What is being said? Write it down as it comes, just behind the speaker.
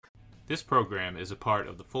This program is a part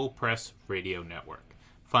of the Full Press Radio Network.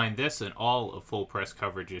 Find this and all of Full Press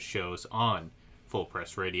Coverage's shows on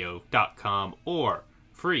fullpressradio.com or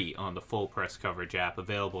free on the Full Press Coverage app,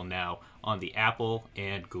 available now on the Apple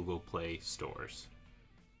and Google Play stores.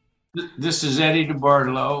 This is Eddie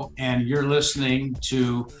DeBartolo, and you're listening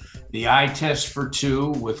to the Eye Test for Two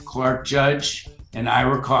with Clark Judge and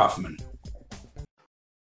Ira Kaufman.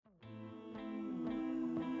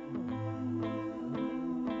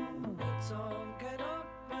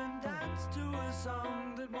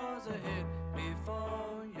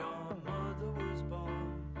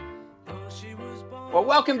 Well,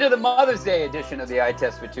 welcome to the Mother's Day edition of the Eye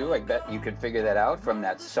Test for Two. I bet you could figure that out from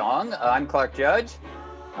that song. I'm Clark Judge.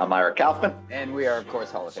 I'm Ira Kaufman. And we are, of course,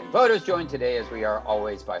 Hall of Fame voters, joined today, as we are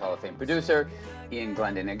always, by Hall of Fame producer Ian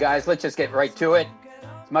Glendon. And guys, let's just get right to it.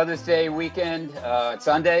 It's Mother's Day weekend. It's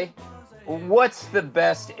Sunday. What's the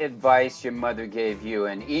best advice your mother gave you?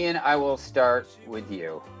 And Ian, I will start with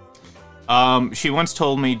you. She once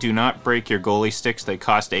told me, do not break your goalie sticks. They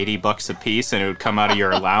cost $80 a piece, and it would come out of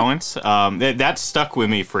your allowance. That stuck with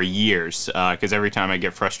me for years, because every time I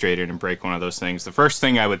get frustrated and break one of those things, the first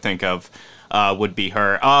thing I would think of would be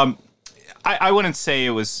her. I wouldn't say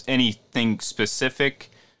it was anything specific,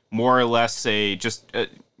 more or less she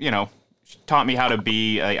taught me how to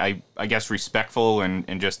be, I guess, respectful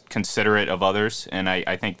and just considerate of others, and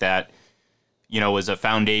I think that is a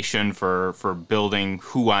foundation for building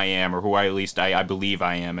who I am, or who at least I believe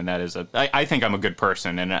I am, and that is I think I'm a good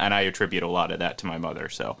person, and I attribute a lot of that to my mother.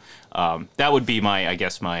 So that would be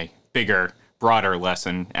my bigger, broader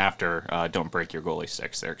lesson after don't break your goalie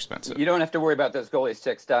sticks. They're expensive. You don't have to worry about those goalie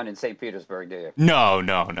sticks down in St. Petersburg, do you?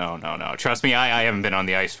 No. Trust me, I haven't been on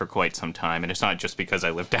the ice for quite some time, and it's not just because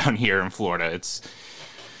I live down here in Florida. It's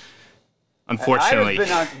unfortunately.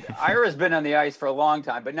 Ira's been on the ice for a long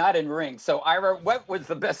time, but not in rings. So, Ira, what was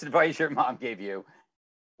the best advice your mom gave you?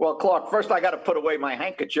 Well, Clark, first I got to put away my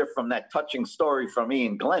handkerchief from that touching story from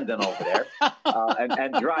Ian Glendon over there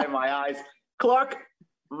and dry my eyes. Clark,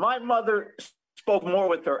 my mother spoke more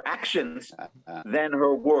with her actions than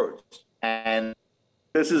her words. And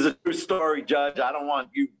this is a true story, Judge. I don't want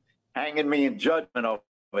you hanging me in judgment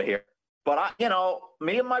over here. But,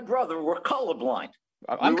 me and my brother were colorblind.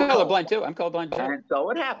 I'm colorblind too. And so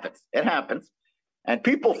it happens. And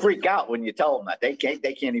people freak out when you tell them that. They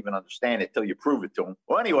can't even understand it till you prove it to them.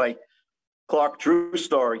 Well, anyway, Clark, true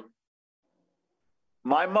story.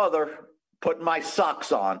 My mother put my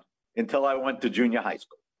socks on until I went to junior high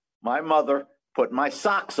school. My mother put my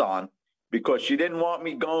socks on because she didn't want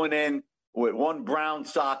me going in with one brown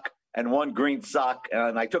sock and one green sock.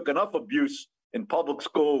 And I took enough abuse in public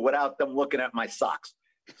school without them looking at my socks.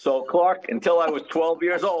 So, Clark, until I was 12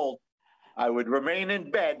 years old, I would remain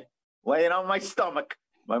in bed, laying on my stomach.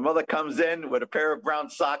 My mother comes in with a pair of brown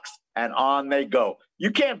socks, and on they go.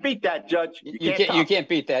 You can't beat that, Judge. You can't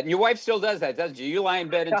beat that. And your wife still does that, doesn't she? You lie in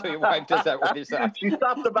bed until your wife does that with your socks. She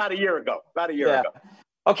stopped about a year ago. Ago.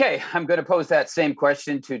 Okay, I'm going to pose that same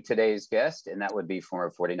question to today's guest, and that would be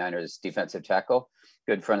former 49ers defensive tackle,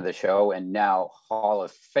 good friend of the show, and now Hall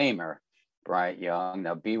of Famer, Bryant Young.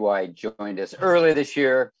 Now, BY joined us earlier this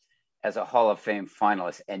year as a Hall of Fame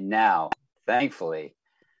finalist, and now, thankfully,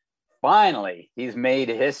 finally, he's made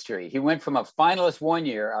history. He went from a finalist one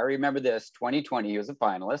year, I remember this, 2020, he was a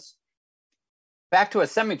finalist, back to a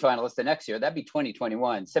semifinalist the next year, that'd be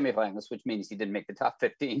 2021, semifinalist, which means he didn't make the top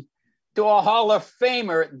 15, to a Hall of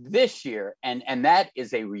Famer this year, and that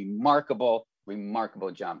is a remarkable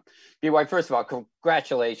jump. BY, first of all,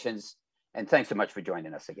 congratulations. And thanks so much for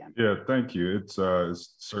joining us again. Yeah, thank you. It's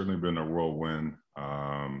certainly been a whirlwind.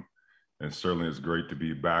 And certainly it's great to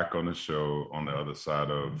be back on the show on the other side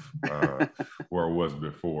of where I was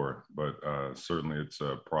before. But certainly it's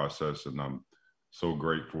a process, and I'm so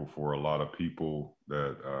grateful for a lot of people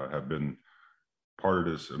that have been part of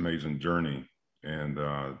this amazing journey, and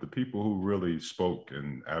the people who really spoke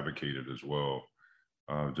and advocated as well.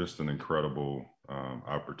 Just an incredible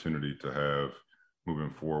opportunity to have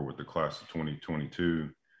moving forward with the class of 2022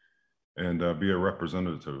 and be a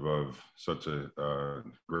representative of such a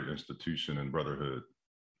great institution and brotherhood.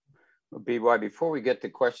 Well, BY, before we get to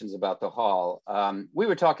questions about the Hall, we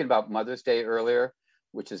were talking about Mother's Day earlier,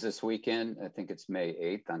 which is this weekend. I think it's May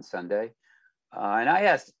 8th on Sunday. And I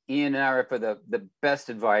asked Ian and Ira for the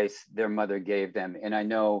best advice their mother gave them. And I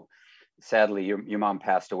know, sadly, your mom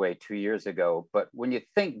passed away 2 years ago. But when you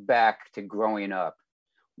think back to growing up,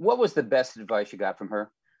 what was the best advice you got from her?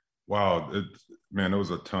 Wow, there was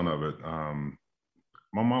a ton of it.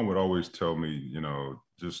 My mom would always tell me,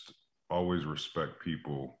 just always respect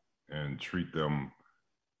people and treat them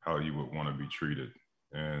how you would want to be treated.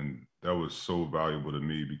 And that was so valuable to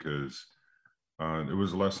me because it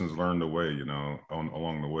was lessons learned away,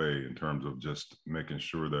 along the way, in terms of just making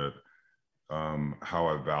sure that how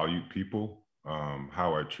I valued people,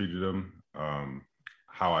 how I treated them,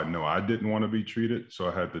 how I know I didn't want to be treated. So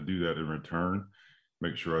I had to do that in return,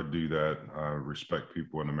 make sure I do that, respect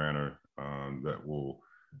people in a manner that will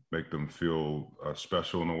make them feel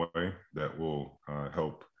special in a way that will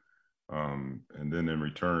help. And then in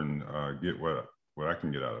return, get what I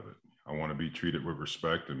can get out of it. I want to be treated with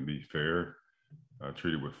respect and be fair,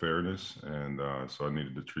 treated with fairness. And so I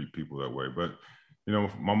needed to treat people that way. But,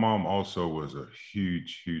 my mom also was a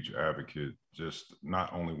huge, huge advocate, just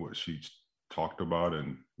not only what she talked about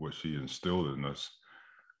and what she instilled in us,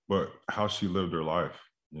 but how she lived her life.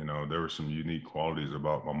 There were some unique qualities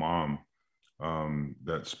about my mom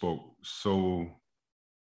that spoke so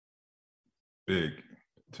big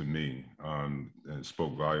to me, and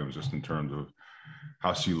spoke volumes just in terms of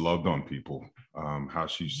how she loved on people, how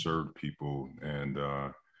she served people, and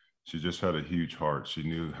she just had a huge heart. She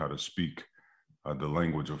knew how to speak the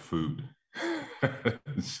language of food.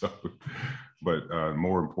 But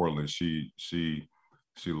more importantly, she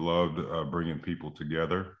loved bringing people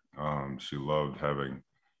together. She loved having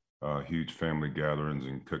huge family gatherings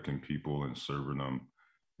and cooking people and serving them.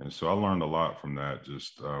 And so I learned a lot from that,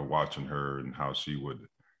 just watching her and how she would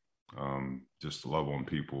just love on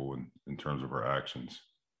people in terms of her actions.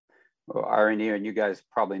 Well, Ira and you guys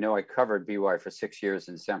probably know I covered BY for 6 years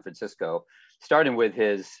in San Francisco, starting with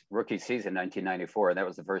his rookie season, 1994. That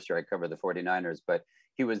was the first year I covered the 49ers, but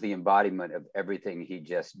he was the embodiment of everything he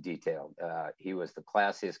just detailed. He was the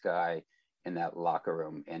classiest guy in that locker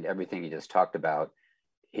room, and everything he just talked about,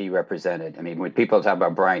 he represented. I mean, when people talk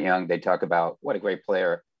about Bryant Young, they talk about what a great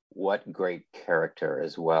player, what great character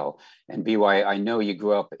as well. And BY, I know you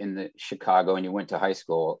grew up in the Chicago and you went to high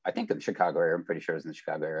school, I think in the Chicago area. I'm pretty sure it was in the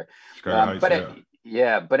Chicago area.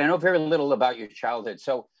 But I know very little about your childhood.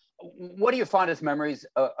 So what are your fondest memories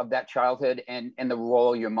of that childhood and the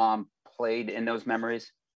role your mom played in those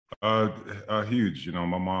memories? Huge.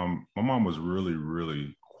 My mom was really,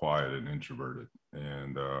 really quiet and introverted.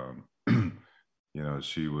 And,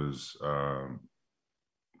 she was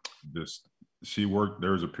she worked,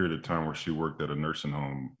 there was a period of time where she worked at a nursing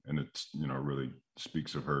home, and it's, really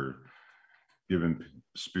speaks of her giving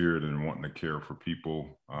spirit and wanting to care for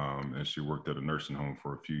people. And she worked at a nursing home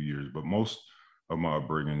for a few years, but most of my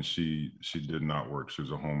upbringing, she did not work. She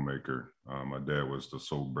was a homemaker. My dad was the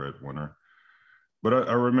sole breadwinner. But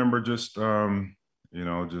I remember just,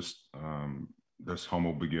 this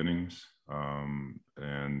humble beginnings. And,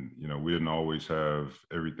 we didn't always have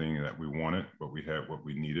everything that we wanted, but we had what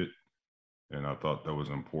we needed. And I thought that was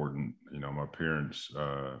important. My parents,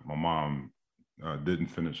 my mom didn't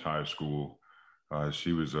finish high school.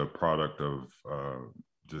 She was a product of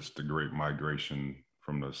just the great migration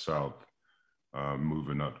from the South,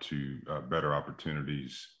 moving up to better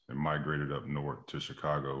opportunities, and migrated up north to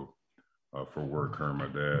Chicago for work, her and my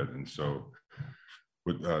dad. And so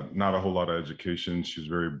with not a whole lot of education, she was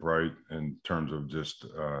very bright in terms of just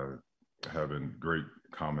having great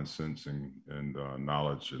common sense and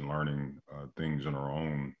knowledge and learning things on her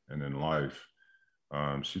own and in life.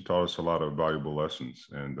 She taught us a lot of valuable lessons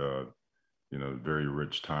and, very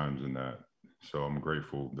rich times in that. So I'm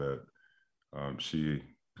grateful that she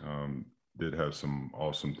did have some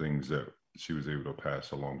awesome things that she was able to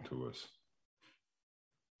pass along to us.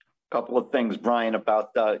 Couple of things, Brian,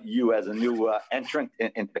 about you as a new entrant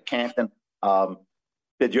into Canton.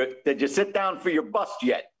 Did you sit down for your bust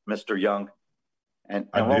yet, Mr. Young? And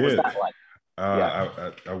what was that like?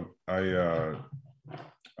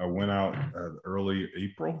 I went out early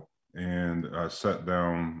April, and I sat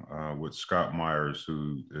down with Scott Myers,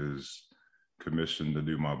 who is commissioned to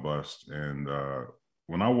do my bust. And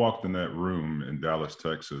when I walked in that room in Dallas,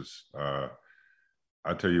 Texas, I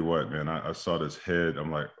tell you what, man, I saw this head.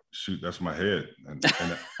 I'm like, shoot, that's my head,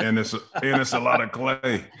 and it's a lot of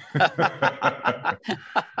clay.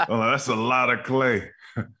 Well, that's a lot of clay.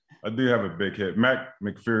 I do have a big head. Bill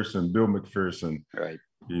McPherson, right?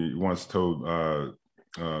 He once told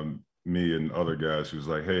me and other guys, he was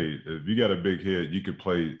like, "Hey, if you got a big head, you could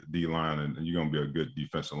play D-line, and you're gonna be a good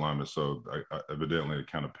defensive lineman." So evidently,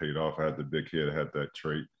 it kind of paid off. I had the big head, I had that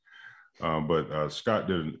trait. But Scott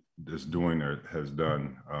has doing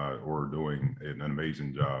an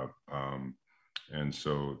amazing job. And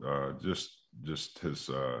so just his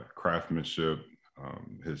craftsmanship,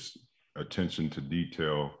 his attention to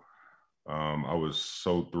detail. I was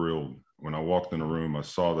so thrilled when I walked in the room. I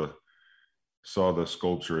saw the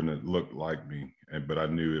sculpture and it looked like me, but I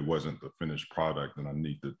knew it wasn't the finished product, and I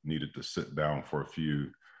needed to sit down for a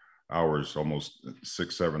few hours, almost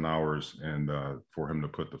 6-7 hours, and for him to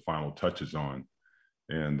put the final touches on.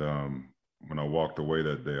 And when I walked away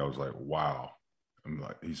that day, I was like, wow.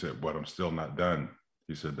 He said, but I'm still not done.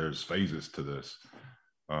 He said, there's phases to this.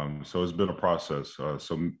 So it's been a process. So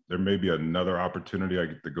there may be another opportunity. I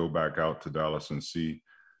get to go back out to Dallas and see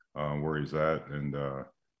where he's at.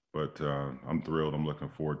 But I'm thrilled. I'm looking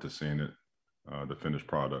forward to seeing it, the finished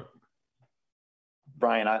product.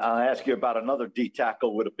 Brian, I'll ask you about another D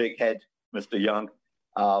tackle with a big head, Mr. Young.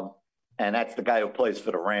 And that's the guy who plays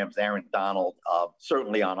for the Rams, Aaron Donald,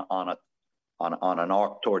 certainly on an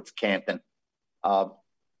arc towards Canton.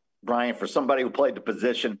 Brian, for somebody who played the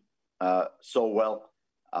position so well,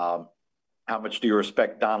 how much do you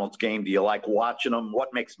respect Donald's game? Do you like watching him?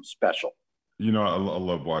 What makes him special? You know, I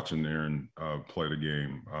love watching Aaron play the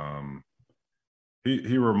game.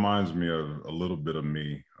 He reminds me of a little bit of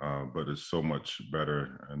me, but is so much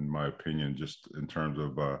better, in my opinion, just in terms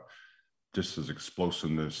of just his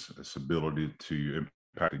explosiveness, his ability to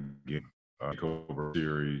impact the game, take over a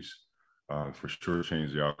series, for sure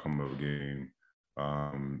change the outcome of a game.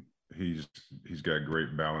 He's got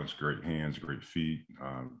great balance, great hands, great feet,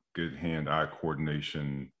 good hand-eye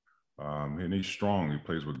coordination, and he's strong. He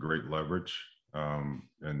plays with great leverage,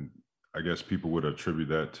 and I guess people would attribute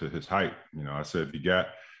that to his height. You know, I said,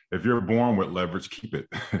 if you're born with leverage, keep it.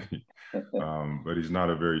 But he's not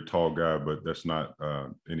a very tall guy, but that's not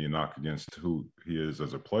any knock against who he is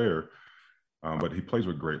as a player. But he plays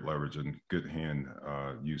with great leverage and good hand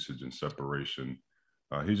usage and separation.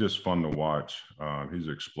 He's just fun to watch. He's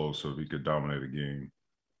explosive. He could dominate a game.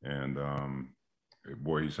 And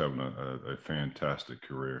boy, he's having a fantastic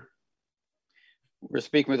career. We're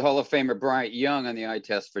speaking with Hall of Famer Bryant Young on the eye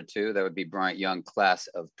test for two. That would be Bryant Young, class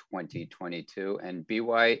of 2022. And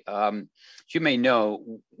BY, as you may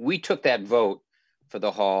know, we took that vote for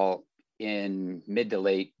the Hall in mid to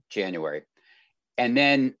late January. And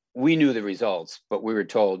then we knew the results, but we were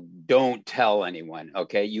told, don't tell anyone,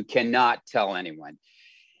 okay? You cannot tell anyone.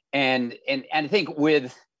 And I think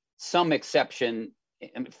with some exception,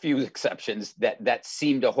 a few exceptions, that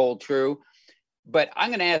seem to hold true. But I'm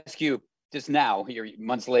going to ask you, just now, here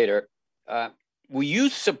months later, were you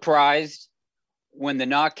surprised when the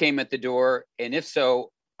knock came at the door? And if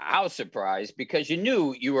so, how surprised? Because you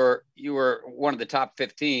knew you were one of the top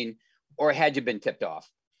 15, or had you been tipped off?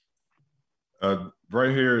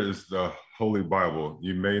 Right here is the Holy Bible.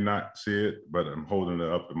 You may not see it, but I'm holding it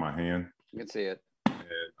up in my hand. You can see it. And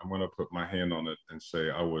I'm going to put my hand on it and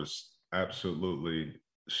say I was absolutely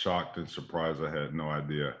shocked and surprised. I had no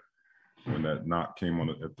idea. When that knock came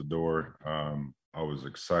on at the door, I was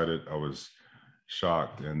excited. I was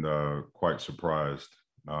shocked and quite surprised.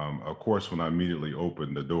 Of course, when I immediately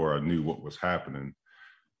opened the door, I knew what was happening.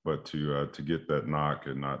 But to get that knock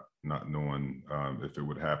and not knowing if it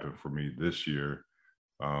would happen for me this year,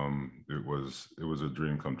 it was a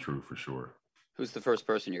dream come true for sure. Who's the first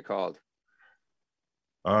person you called?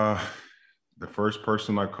 The first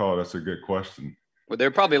person I called, that's a good question. Well, there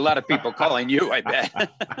are probably a lot of people calling you, I bet.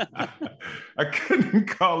 I couldn't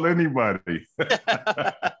call anybody.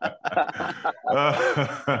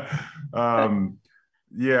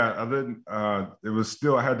 Yeah, I didn't. It was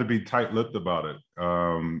still, I had to be tight-lipped about it.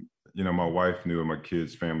 You know, my wife knew and my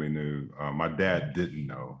kids' family knew. My dad didn't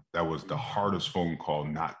know. That was the hardest phone call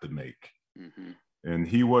not to make. Mm-hmm. And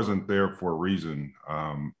he wasn't there for a reason.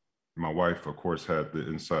 My wife, of course, had the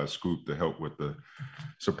inside scoop to help with the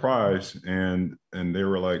surprise. And they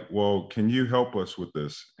were like, well, can you help us with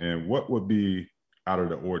this? And what would be out of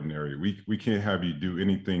the ordinary? We can't have you do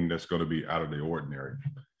anything that's going to be out of the ordinary.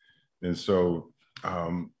 And so,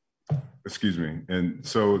 excuse me. And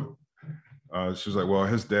so she was like, well,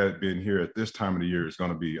 his dad being here at this time of the year is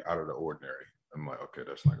going to be out of the ordinary. I'm like, okay,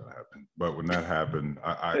 that's not going to happen. But when that happened,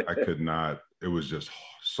 I could not. It was just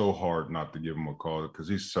so hard not to give him a call because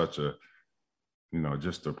he's such a, you know,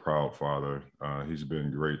 just a proud father. He's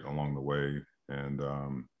been great along the way. And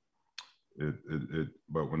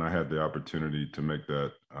but when I had the opportunity to make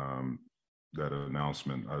that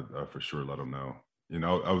announcement, I for sure let him know. You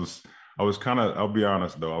know, I was kind of, I'll be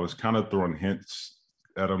honest though, I was kind of throwing hints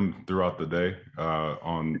at him throughout the day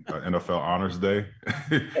on NFL Honors Day,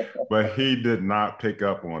 but he did not pick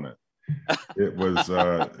up on it. It was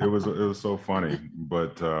so funny,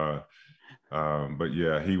 but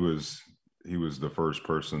yeah, he was the first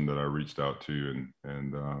person that I reached out to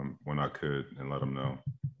and when I could and let him know.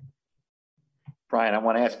 Brian, I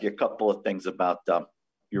want to ask you a couple of things about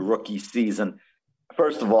your rookie season.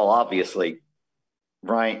 First of all, obviously,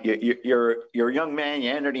 Brian, you're a young man. You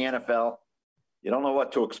enter the NFL. You don't know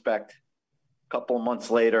what to expect. A couple of months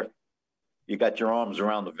later, you got your arms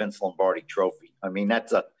around the Vince Lombardi Trophy. I mean,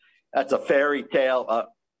 That's a fairy tale.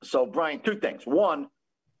 So, Brian, two things. One,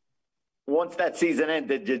 once that season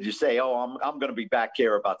ended, did you say, "Oh, I'm going to be back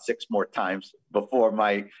here about 6 more times before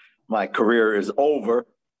my career is over"?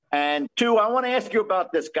 And two, I want to ask you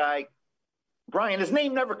about this guy, Brian. His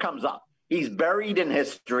name never comes up. He's buried in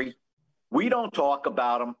history. We don't talk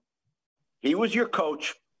about him. He was your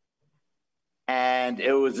coach, and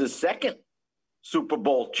it was his second Super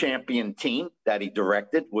Bowl champion team that he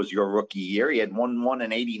directed. Was your rookie year. He had won one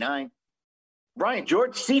in '89. Brian,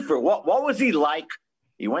 George Seifert, what was he like?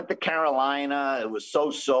 He went to Carolina. It was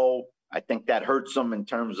so-so. I think that hurts him in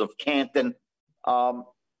terms of Canton.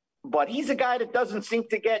 But he's a guy that doesn't seem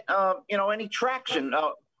to get, any traction.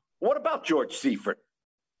 What about George Seifert?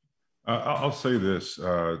 I'll say this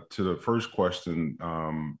to the first question.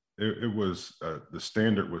 It was the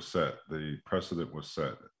standard was set, the precedent was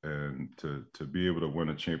set, and to be able to win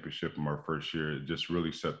a championship in our first year, it just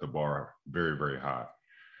really set the bar very, very high.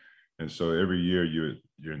 And so every year you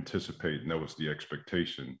anticipate, and that was the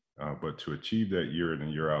expectation. But to achieve that year in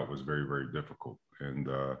and year out was very, very difficult. And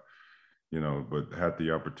but had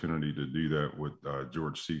the opportunity to do that with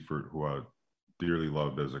George Seifert, who I dearly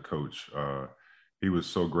loved as a coach. He was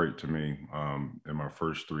so great to me in my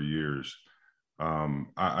first 3 years.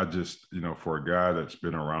 I just, for a guy that's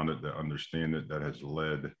been around it, that understand it, that has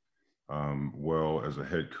led well as a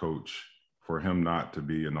head coach, for him not to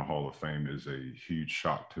be in the Hall of Fame is a huge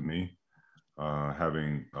shock to me.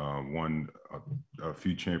 Having won a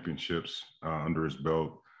few championships under his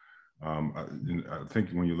belt, I think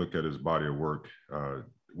when you look at his body of work,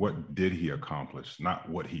 what did he accomplish, not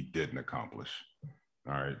what he didn't accomplish.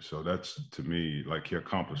 All right, so that's, to me, like, he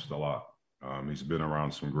accomplished a lot. He's been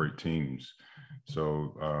around some great teams.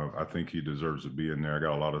 So I think he deserves to be in there. I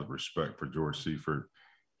got a lot of respect for George Seifert.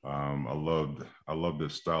 I loved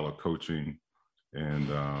his style of coaching. And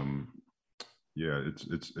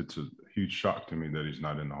it's a huge shock to me that he's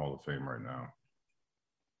not in the Hall of Fame right now.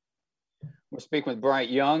 We're speaking with Bryant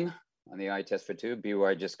Young on the Eye Test for Two.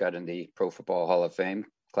 BY just got in the Pro Football Hall of Fame,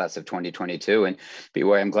 class of 2022. And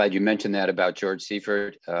BY, I'm glad you mentioned that about George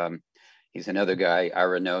Seifert. He's another guy.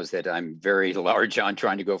 Ira knows that I'm very large on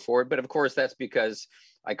trying to go forward. But of course, that's because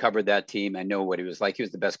I covered that team. I know what he was like. He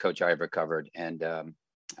was the best coach I ever covered. And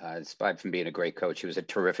aside from being a great coach, he was a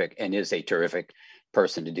terrific and is a terrific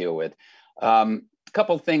person to deal with. A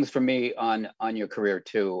couple of things for me on your career,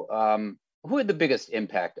 too. Who had the biggest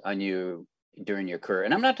impact on you during your career?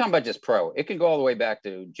 And I'm not talking about just pro. It can go all the way back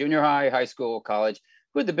to junior high, high school, college.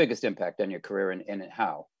 Who had the biggest impact on your career and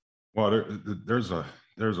how? Well, there's a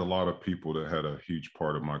lot of people that had a huge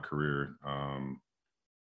part of my career.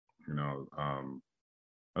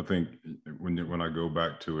 I think when I go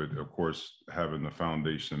back to it, of course, having the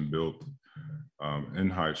foundation built in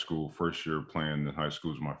high school, first year playing in high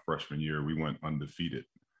school was my freshman year, we went undefeated.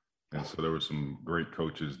 And so there were some great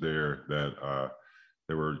coaches there that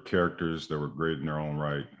there were characters that were great in their own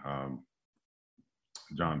right.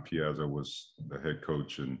 John Piazza was the head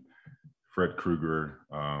coach, and Fred Krueger,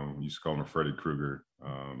 we used to call him Freddie Krueger,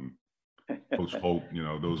 Coach Holt,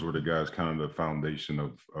 those were the guys, kind of the foundation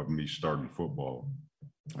of me starting football.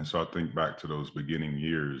 And so I think back to those beginning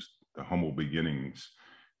years, the humble beginnings,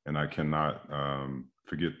 and I cannot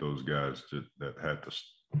forget those guys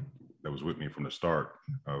that was with me from the start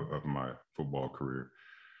of my football career.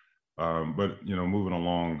 But moving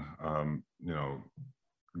along,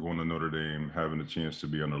 going to Notre Dame, having a chance to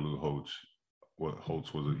be under Lou Holtz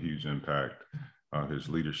was a huge impact. His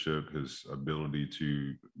leadership, his ability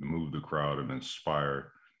to move the crowd and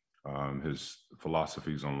inspire, his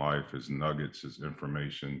philosophies on life, his nuggets, his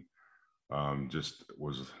information, just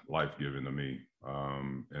was life-giving to me.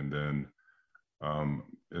 And then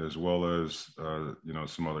as well as,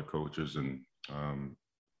 some other coaches and,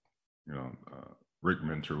 Rick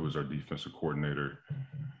Mentor was our defensive coordinator,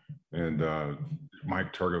 and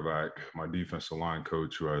Mike Turgovac, my defensive line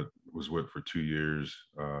coach, who I was with for 2 years,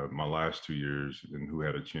 my last 2 years, and who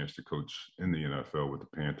had a chance to coach in the NFL with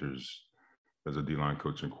the Panthers as a D-line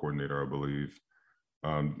coach and coordinator, I believe,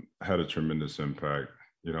 had a tremendous impact.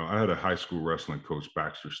 I had a high school wrestling coach,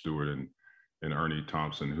 Baxter Stewart, and Ernie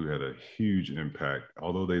Thompson, who had a huge impact.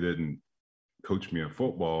 Although they didn't coach me in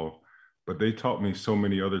football, but they taught me so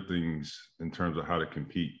many other things in terms of how to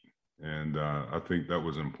compete. And I think that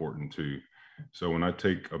was important too. So when I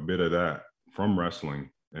take a bit of that from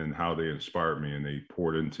wrestling and how they inspired me and they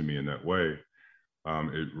poured into me in that way,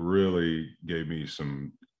 it really gave me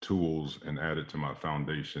some tools and added to my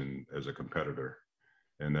foundation as a competitor.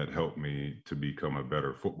 And that helped me to become a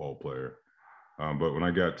better football player. But when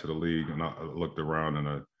I got to the league and I looked around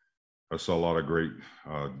and I saw a lot of great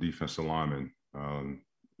defensive linemen,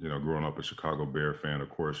 growing up a Chicago Bear fan, of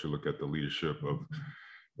course, you look at the leadership of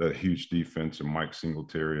that huge defense and Mike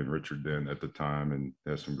Singletary and Richard Dent at the time, and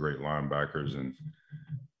had some great linebackers and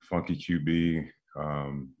funky QB.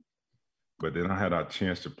 But then I had a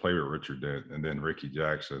chance to play with Richard Dent and then Ricky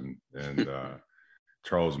Jackson and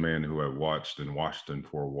Charles Mann, who I watched in Washington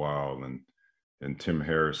for a while, and Tim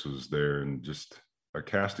Harris was there, and just a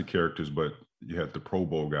cast of characters. But you had the Pro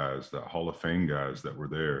Bowl guys, the Hall of Fame guys that were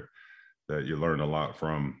there that you learned a lot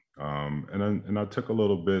from. And I took a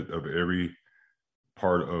little bit of every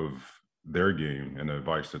part of their game and the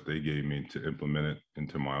advice that they gave me to implement it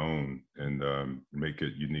into my own and make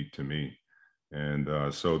it unique to me.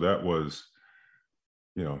 And so that was,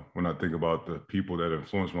 when I think about the people that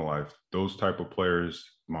influenced my life, those type of players,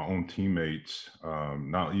 my own teammates,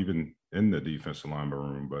 not even in the defensive lineman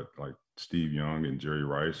room, but like Steve Young and Jerry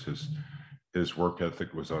Rice, his work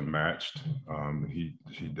ethic was unmatched.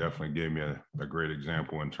 He definitely gave me a great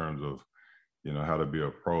example in terms of, how to be a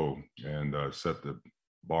pro and set the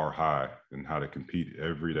bar high and how to compete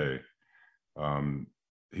every day.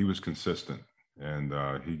 He was consistent, and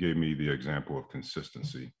he gave me the example of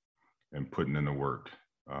consistency and putting in the work.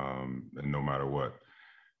 And no matter what,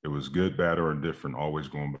 it was good, bad, or indifferent, always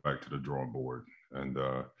going back to the drawing board. And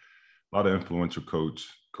a lot of influential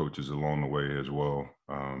coaches along the way as well.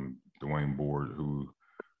 Dwayne Board, who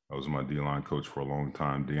was my D-line coach for a long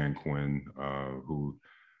time, Dan Quinn, who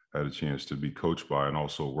had a chance to be coached by and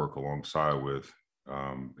also work alongside with.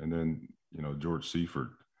 And then, George Seifert,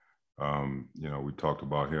 we talked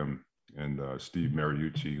about him, and Steve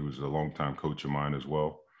Mariucci, who was a longtime coach of mine as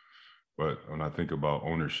well. But when I think about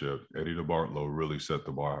ownership, Eddie DeBartolo really set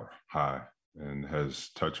the bar high and has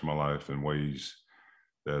touched my life in ways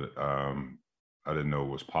that I didn't know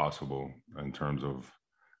was possible in terms of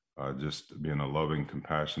just being a loving,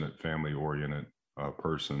 compassionate, family-oriented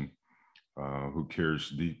person who cares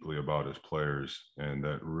deeply about his players. And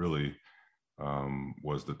that really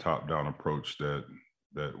was the top-down approach that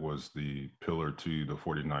was the pillar to the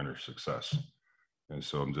 49ers' success. And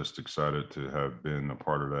so I'm just excited to have been a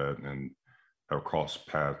part of that and have crossed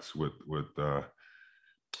paths with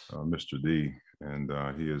Mr. D. And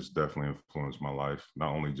he has definitely influenced my life,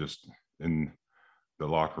 not only just in the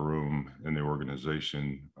locker room, in the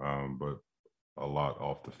organization, but a lot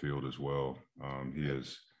off the field as well. He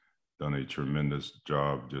has done a tremendous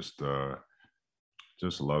job just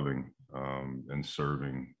loving and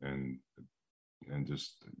serving and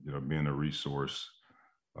just, being a resource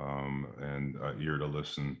and an ear to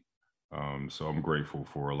listen. So I'm grateful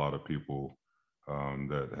for a lot of people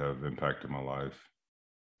that have impacted my life.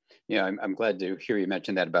 Yeah, I'm glad to hear you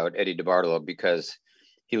mention that about Eddie DeBartolo, because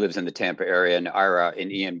he lives in the Tampa area, and Ira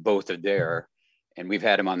and Ian both are there. And we've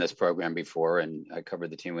had him on this program before, and I covered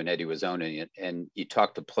the team when Eddie was owning it. And you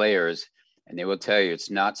talk to players, and they will tell you it's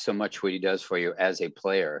not so much what he does for you as a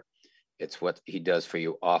player, it's what he does for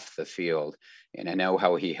you off the field. And I know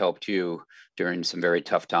how he helped you during some very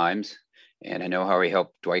tough times. And I know how he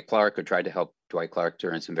helped Dwight Clark, or tried to help Dwight Clark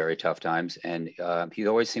during some very tough times. And he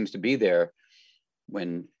always seems to be there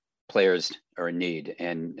when players are in need.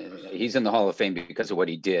 And he's in the Hall of Fame because of what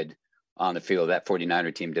he did on the field, that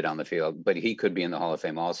 49er team did on the field, but he could be in the Hall of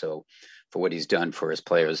Fame also for what he's done for his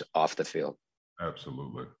players off the field.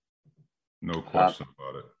 Absolutely. No question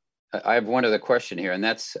about it. I have one other question here, and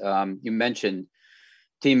that's, you mentioned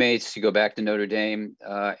teammates, you go back to Notre Dame,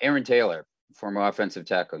 Aaron Taylor, former offensive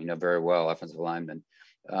tackle, very well, offensive lineman.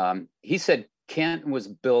 He said Canton was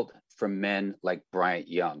built for men like Bryant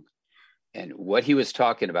Young. And what he was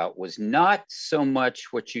talking about was not so much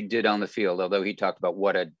what you did on the field, although he talked about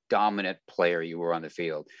what a dominant player you were on the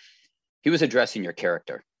field. He was addressing your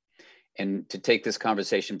character. And to take this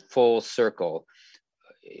conversation full circle,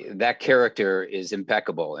 that character is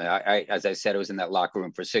impeccable. And I, as I said, I was in that locker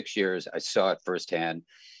room for 6 years. I saw it firsthand.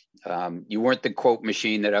 You weren't the quote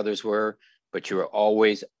machine that others were, but you were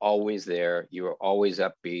always, always there. You were always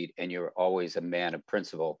upbeat, and you were always a man of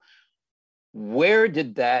principle. Where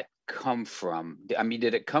did that come from? I mean,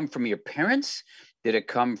 did it come from your parents? Did it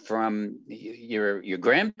come from your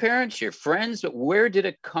grandparents, your friends? But where did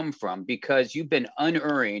it come from? Because you've been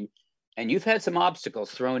unerring, and you've had some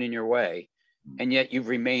obstacles thrown in your way, and yet you've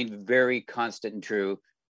remained very constant and true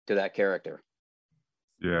to that character.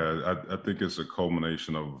 Yeah, I think it's a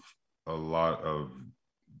culmination of a lot of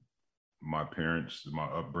my parents, my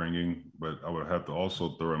upbringing, but I would have to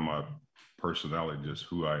also throw in my personality, just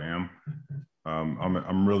who I am.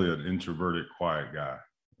 I'm really an introverted, quiet guy,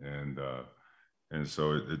 and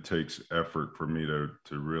so it takes effort for me to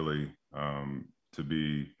really to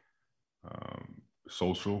be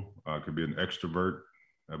social. I could be an extrovert,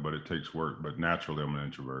 but it takes work. But naturally, I'm an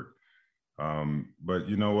introvert. But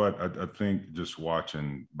you know what? I think just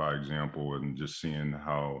watching by example and just seeing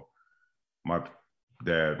how my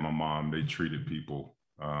dad, my mom, they treated people,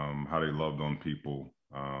 how they loved on people,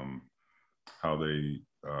 how they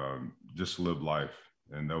just lived life.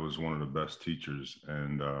 And that was one of the best teachers.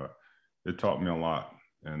 And it taught me a lot.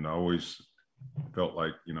 And I always felt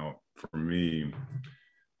like, you know, for me,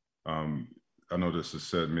 I know this is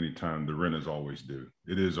said many times, the rent is always due.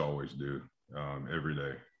 It is always due every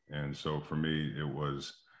day. And so for me, it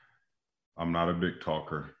was, I'm not a big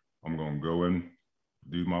talker. I'm going to go and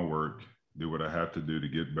do my work, do what I have to do to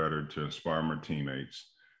get better, to inspire my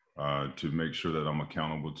teammates, to make sure that I'm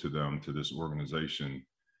accountable to them, to this organization.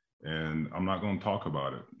 And I'm not going to talk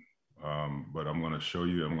about it, but I'm going to show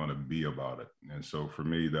you, I'm going to be about it. And so for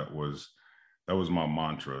me, that was my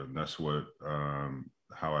mantra. And that's what,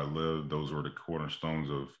 how I lived. Those were the cornerstones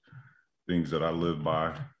of things that I live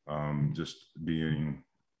by, just being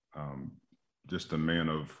just a man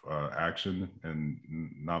of action and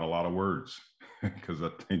not a lot of words, because I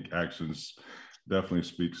think actions definitely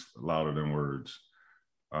speaks louder than words.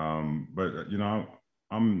 But, you know,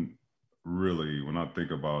 I'm really, when I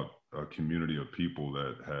think about a community of people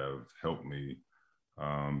that have helped me,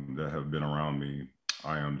 that have been around me,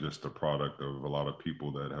 I am just a product of a lot of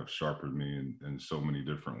people that have sharpened me in so many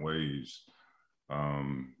different ways.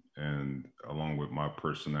 And along with my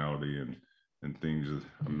personality and things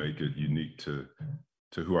that make it unique to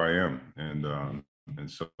who I am. And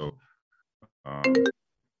so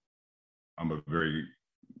I'm a very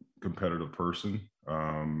competitive person.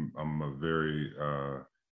 I'm a very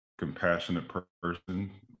compassionate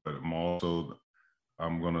person, but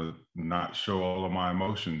I'm gonna not show all of my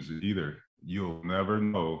emotions either. You'll never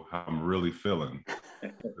know how I'm really feeling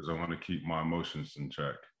because I want to keep my emotions in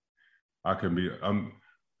check. I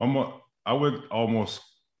would almost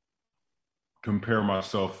compare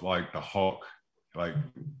myself like the Hulk. Like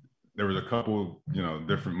there was a couple, you know,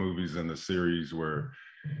 different movies in the series where,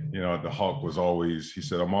 you know, the Hulk was always, he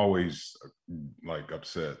said, I'm always like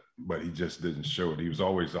upset, but he just didn't show it. He was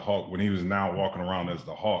always the Hulk. When he was now walking around as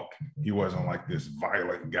the Hulk, he wasn't like this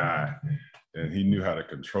violent guy, and he knew how to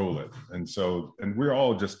control it. And so, and we're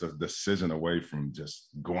all just a decision away from just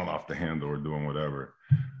going off the handle or doing whatever.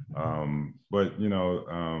 But, you know,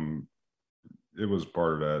 it was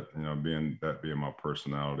part of that, you know, being my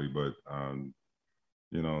personality, but,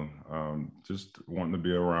 you know, just wanting to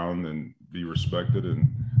be around and be respected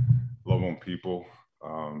and love on people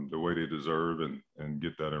the way they deserve and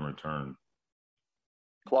get that in return.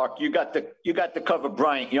 Clark, you got to cover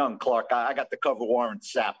Bryant Young, Clark. I got to cover Warren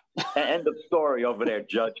Sapp. End of story over there,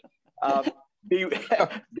 Judge. BY,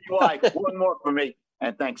 one more for me,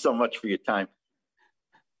 and thanks so much for your time.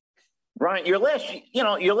 Bryant, your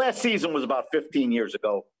last season was about 15 years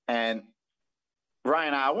ago, and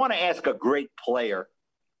Brian, I want to ask a great player.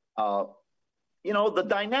 You know,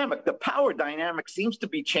 the power dynamic seems to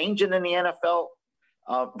be changing in the NFL.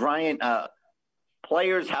 Brian,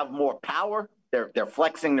 players have more power. They're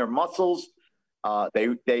flexing their muscles.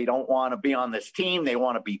 They don't want to be on this team. They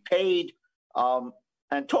want to be paid.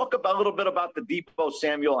 And talk a little bit about the Deebo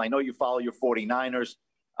Samuel. I know you follow your 49ers.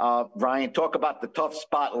 Brian, talk about the tough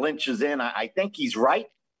spot Lynch is in. I think he's right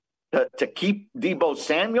to keep Deebo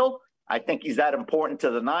Samuel. I think he's that important to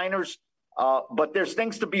the Niners. But there's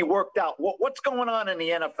things to be worked out. What's going on in the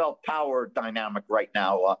NFL power dynamic right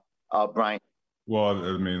now, Brian? Well,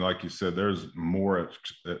 I mean, like you said, there's more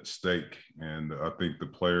at stake, and I think the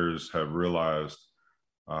players have realized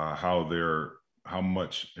how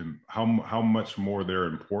much more they're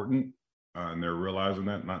important, and they're realizing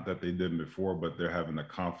that. Not that they didn't before, but they're having the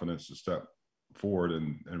confidence to step forward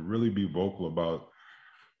and really be vocal about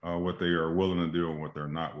what they are willing to do and what they're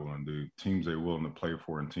not willing to do. Teams they're willing to play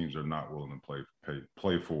for, and teams they're not willing to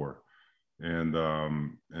play for,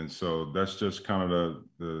 and so that's just kind of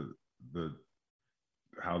the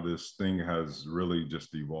how this thing has really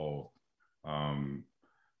just evolved.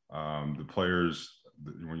 The players,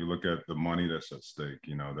 when you look at the money that's at stake,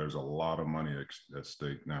 you know, there's a lot of money at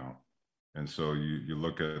stake now. And so you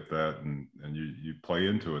look at that and you play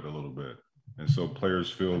into it a little bit. And so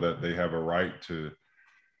players feel that they have a right to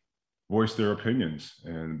voice their opinions,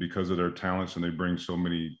 and because of their talents, and they bring so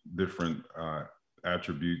many different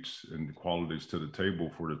attributes and qualities to the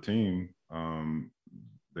table for the team,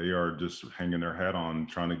 they are just hanging their hat on,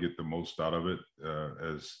 trying to get the most out of it.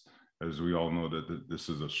 As we all know that this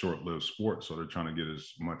is a short-lived sport, so they're trying to get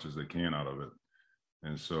as much as they can out of it.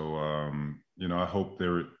 And so, you know, I hope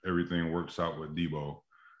everything works out with Deebo.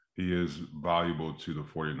 He is valuable to the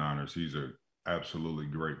 49ers. He's an absolutely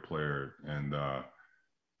great player. And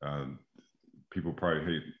people probably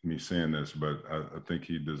hate me saying this, but I think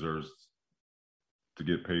he deserves to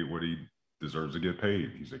get paid what he deserves to get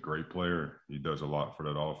paid. He's a great player. He does a lot for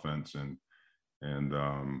that offense, and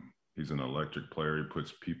he's an electric player. He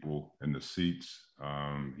puts people in the seats.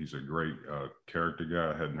 He's a great character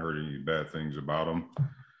guy. I hadn't heard any bad things about him.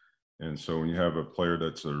 And so when you have a player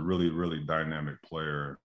that's a really, really dynamic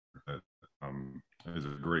player that is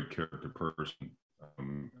a great character person,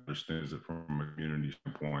 understands it from a community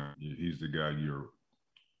standpoint, he's the guy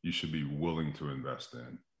you should be willing to invest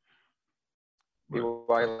in.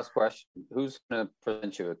 Last question. Who's going to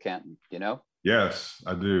present you at Canton? Do you know? Yes,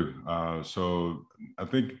 I do. So I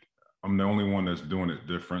think I'm the only one that's doing it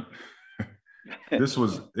different.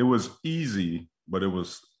 It was easy, but it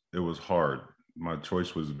was hard. My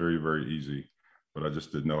choice was very, very easy, but I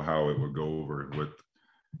just didn't know how it would go over with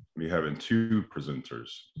me having two presenters.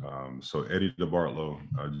 So Eddie DeBartolo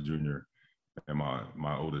Jr. and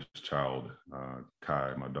my oldest child,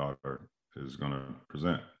 Kai, my daughter, is going to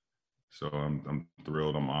present. So I'm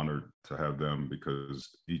thrilled. I'm honored to have them because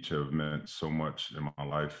each have meant so much in my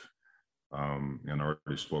life. And I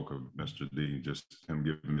already spoke of Mr. D, just him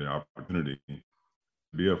giving me the opportunity to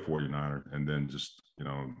be a 49er, and then just,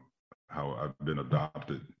 how I've been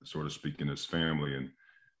adopted, so to speak, in his family,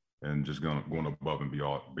 and just going above and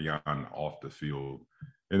beyond off the field.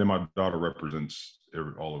 And then my daughter represents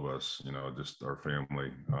all of us, just our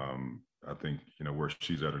family. I think, where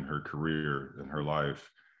she's at in her career, in her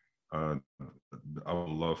life, I would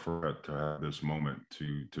love for her to have this moment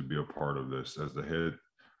to be a part of this as the head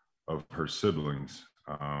of her siblings.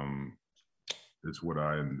 It's what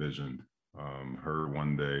I envisioned, her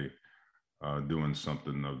one day doing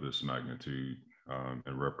something of this magnitude,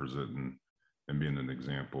 and representing and being an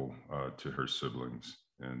example to her siblings.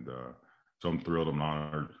 And so I'm thrilled, I'm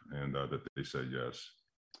honored, and that they said yes.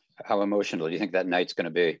 How emotional do you think that night's going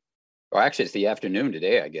to be? Well, actually, it's the afternoon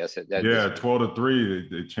today, I guess. 12 to 3.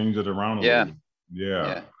 They changed it around a little bit.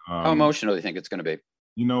 Yeah. How emotional do you think it's going to be?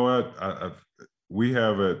 You know what? We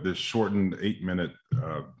have this shortened 8-minute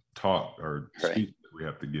talk or speech that we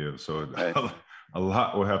have to give. So a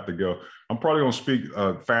lot will have to go. I'm probably going to speak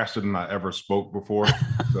faster than I ever spoke before.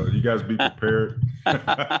 So you guys be prepared.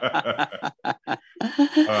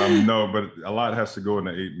 No, but a lot has to go in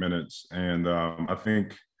the 8 minutes. And I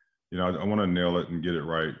think, I want to nail it and get it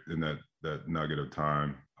right in that nugget of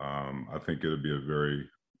time. I think it'll be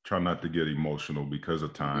try not to get emotional because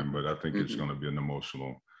of time, but I think it's going to be an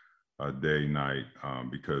emotional day, night,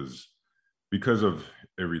 because of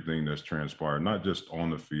everything that's transpired, not just on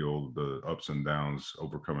the field, the ups and downs,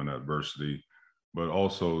 overcoming adversity, but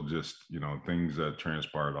also just, things that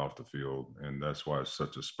transpired off the field. And that's why it's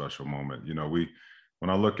such a special moment. When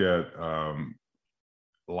I look at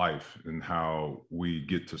life and how we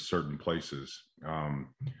get to certain places,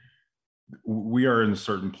 we are in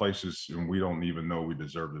certain places and we don't even know we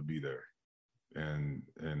deserve to be there. And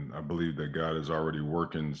I believe that God is already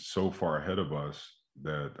working so far ahead of us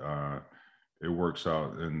that it works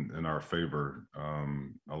out in our favor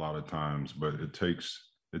a lot of times. But it takes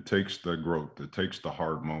the growth, it takes the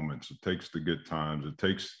hard moments, it takes the good times, it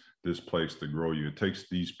takes this place to grow you, it takes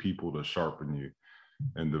these people to sharpen you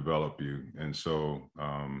and develop you. And so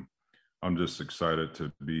I'm just excited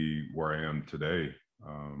to be where I am today,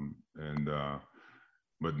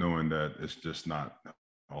 but knowing that it's just not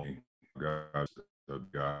all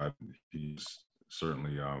God. He's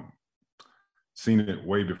certainly seen it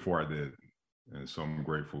way before I did. And so I'm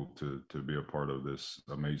grateful to be a part of this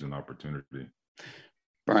amazing opportunity.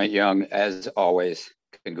 Bryant Young, as always,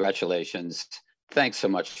 congratulations. Thanks so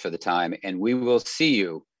much for the time. And we will see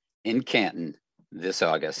you in Canton this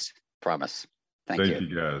August. Promise. Thank you. Thank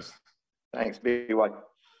you, guys. Thanks, BY.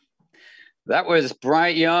 That was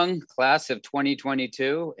Bryant Young, class of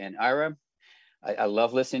 2022. And Ira, I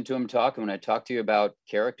love listening to him talk. And when I talk to you about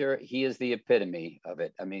character, he is the epitome of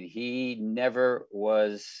it. I mean, he never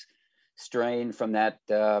was straying from that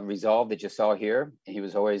resolve that you saw here. He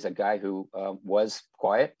was always a guy who was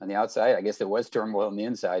quiet on the outside. I guess there was turmoil on the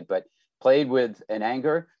inside, but played with an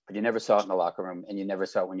anger, but you never saw it in the locker room, and you never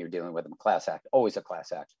saw it when you were dealing with him. Class act, always a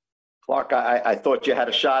class act. Clark, I thought you had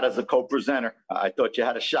a shot as a co-presenter. I thought you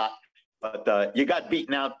had a shot, but you got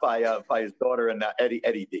beaten out by his daughter and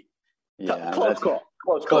Eddie D. Yeah, close call.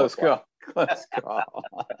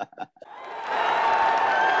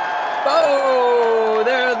 Oh,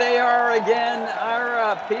 there they are again,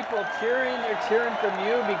 Ira. People cheering. They're cheering from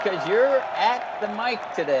you because you're at the mic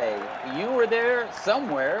today. You were there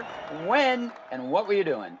somewhere. When and what were you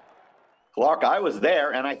doing? Clark, I was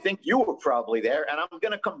there, and I think you were probably there. And I'm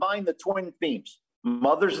going to combine the twin themes: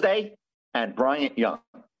 Mother's Day and Bryant Young.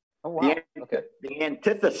 Oh, wow. The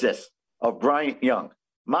antithesis of Bryant Young.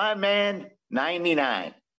 My man,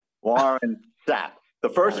 99, Warren Sapp. The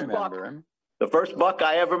first buck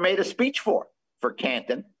I ever made a speech for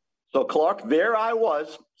Canton. So Clark, there I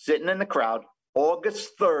was sitting in the crowd,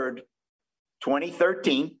 August 3rd,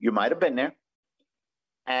 2013. You might have been there.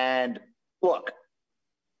 And look,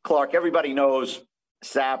 Clark, everybody knows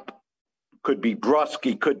Sapp could be brusque,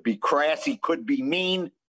 he could be crass, he could be mean.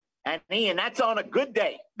 And Ian, that's on a good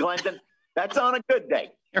day, Glendon. That's on a good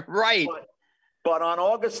day. Right. But on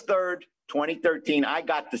August 3rd, 2013, I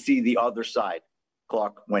got to see the other side,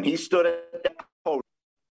 Clark, when he stood at the podium,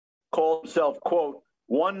 called himself, quote,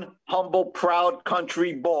 one humble, proud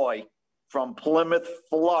country boy from Plymouth,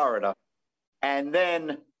 Florida, and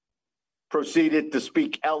then proceeded to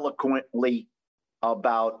speak eloquently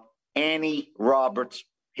about Annie Roberts,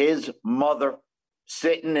 his mother,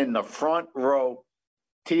 sitting in the front row,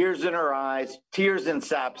 tears in her eyes, tears in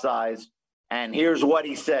Sapp's eyes. And here's what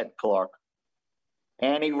he said, Clark.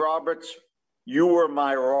 Annie Roberts, you were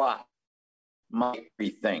my rock, my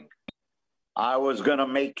everything. I was going to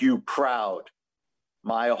make you proud.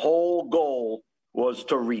 My whole goal was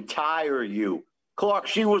to retire you. Clark,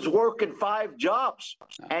 she was working 5 jobs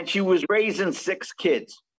and she was raising 6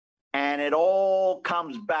 kids. And it all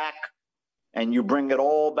comes back and you bring it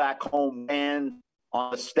all back home and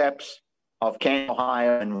on the steps of Canton,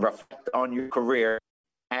 Ohio, and reflect on your career.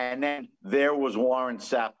 And then there was Warren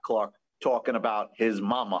Sapp, Clark, talking about his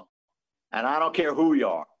mama. And I don't care who you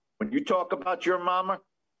are. When you talk about your mama,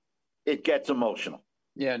 it gets emotional.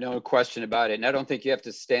 Yeah, no question about it. And I don't think you have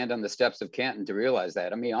to stand on the steps of Canton to realize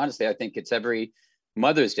that. I mean, honestly, I think it's every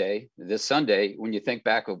Mother's Day, this Sunday, when you think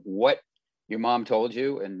back of what your mom told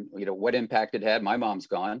you and, you know, what impact it had. My mom's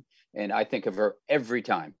gone. And I think of her every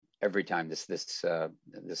time this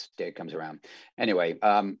day comes around. Anyway,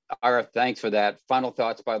 Ira, thanks for that. Final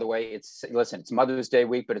thoughts, by the way. It's Mother's Day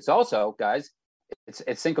week, but it's also, guys,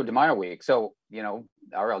 it's Cinco de Mayo week. So, you know,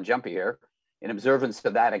 Ira, I'll jump you here. In observance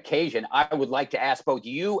of that occasion, I would like to ask both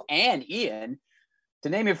you and Ian to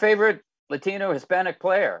name your favorite Latino Hispanic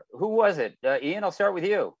player. Who was it? Ian, I'll start with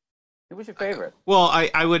you. Who was your favorite? Well,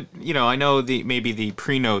 I would, you know, I know maybe the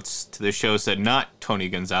pre-notes to the show said not Tony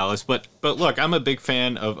Gonzalez, but look, I'm a big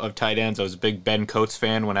fan of tight ends. I was a big Ben Coates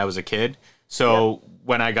fan when I was a kid. So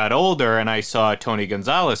when I got older and I saw Tony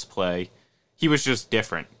Gonzalez play, he was just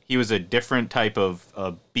different. He was a different type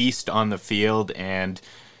of beast on the field, and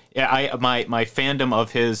my fandom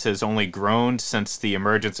of his has only grown since the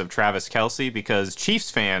emergence of Travis Kelce, because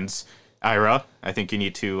Chiefs fans, Ira, I think you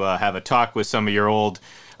need to have a talk with some of your old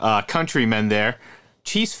countrymen there.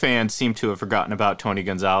 Chiefs fans seem to have forgotten about Tony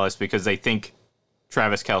Gonzalez because they think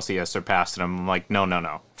Travis Kelce has surpassed him. I'm like, no.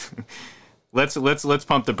 let's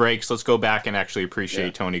pump the brakes. Let's go back and actually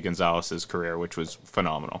appreciate Tony Gonzalez's career, which was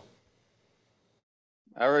phenomenal.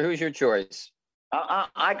 Ira, who's your choice?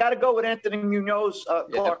 I got to go with Anthony Munoz,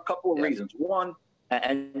 Clark, a couple of reasons. One,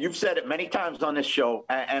 and you've said it many times on this show,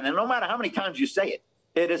 and no matter how many times you say it,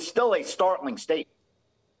 it is still a startling statement.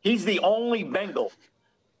 He's the only Bengal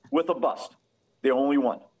with a bust, the only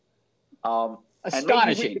one. Astonishing. And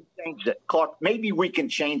maybe we can change that. Clark, maybe we can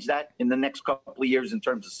change that in the next couple of years in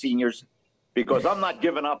terms of seniors, because I'm not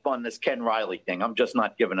giving up on this Ken Riley thing. I'm just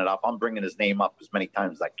not giving it up. I'm bringing his name up as many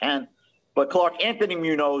times as I can. But Clark, Anthony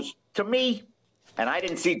Munoz, to me, and I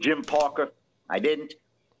didn't see Jim Parker. I didn't.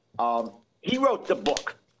 He wrote the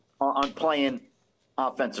book on playing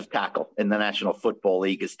offensive tackle in the National Football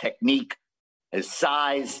League, his technique, his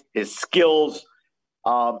size, his skills.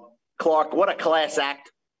 Clark, what a class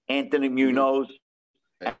act, Anthony Munoz.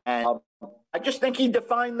 And I just think he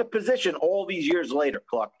defined the position all these years later,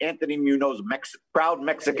 Clark. Anthony Munoz, proud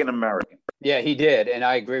Mexican-American. Yeah, he did. And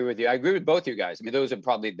I agree with you. I agree with both you guys. I mean, those are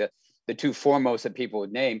probably the 2 foremost that people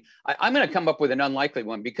would name. I'm going to come up with an unlikely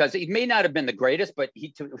one because he may not have been the greatest, but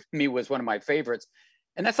he to me was one of my favorites.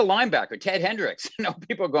 And that's a linebacker, Ted Hendricks. You know,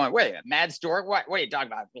 people are going, wait, Mad Stork? What are you talking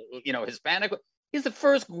about? You know, Hispanic? He's the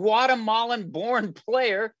first Guatemalan-born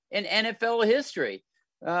player in NFL history.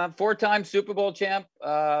 4-time Super Bowl champ,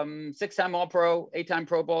 6-time All-Pro, 8-time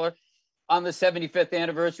Pro Bowler. On the 75th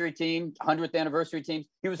anniversary team, 100th anniversary teams.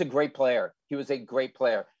 He was a great player.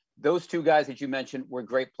 Those 2 guys that you mentioned were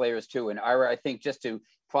great players too. And Ira, I think just to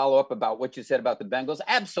follow up about what you said about the Bengals,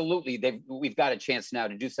 absolutely, we've got a chance now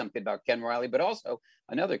to do something about Ken Riley, but also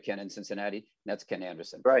another Ken in Cincinnati, and that's Ken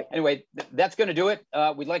Anderson. Right. Anyway, that's going to do it.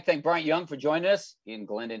 We'd like to thank Bryant Young for joining us, Ian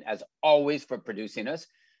Glendon, as always, for producing us,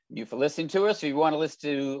 you for listening to us. If you want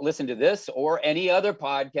to listen to this or any other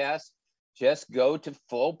podcast, just go to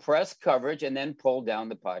full press coverage and then pull down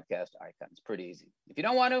the podcast icon. It's pretty easy. If you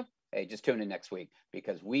don't want to, hey, just tune in next week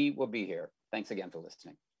because we will be here. Thanks again for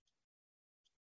listening.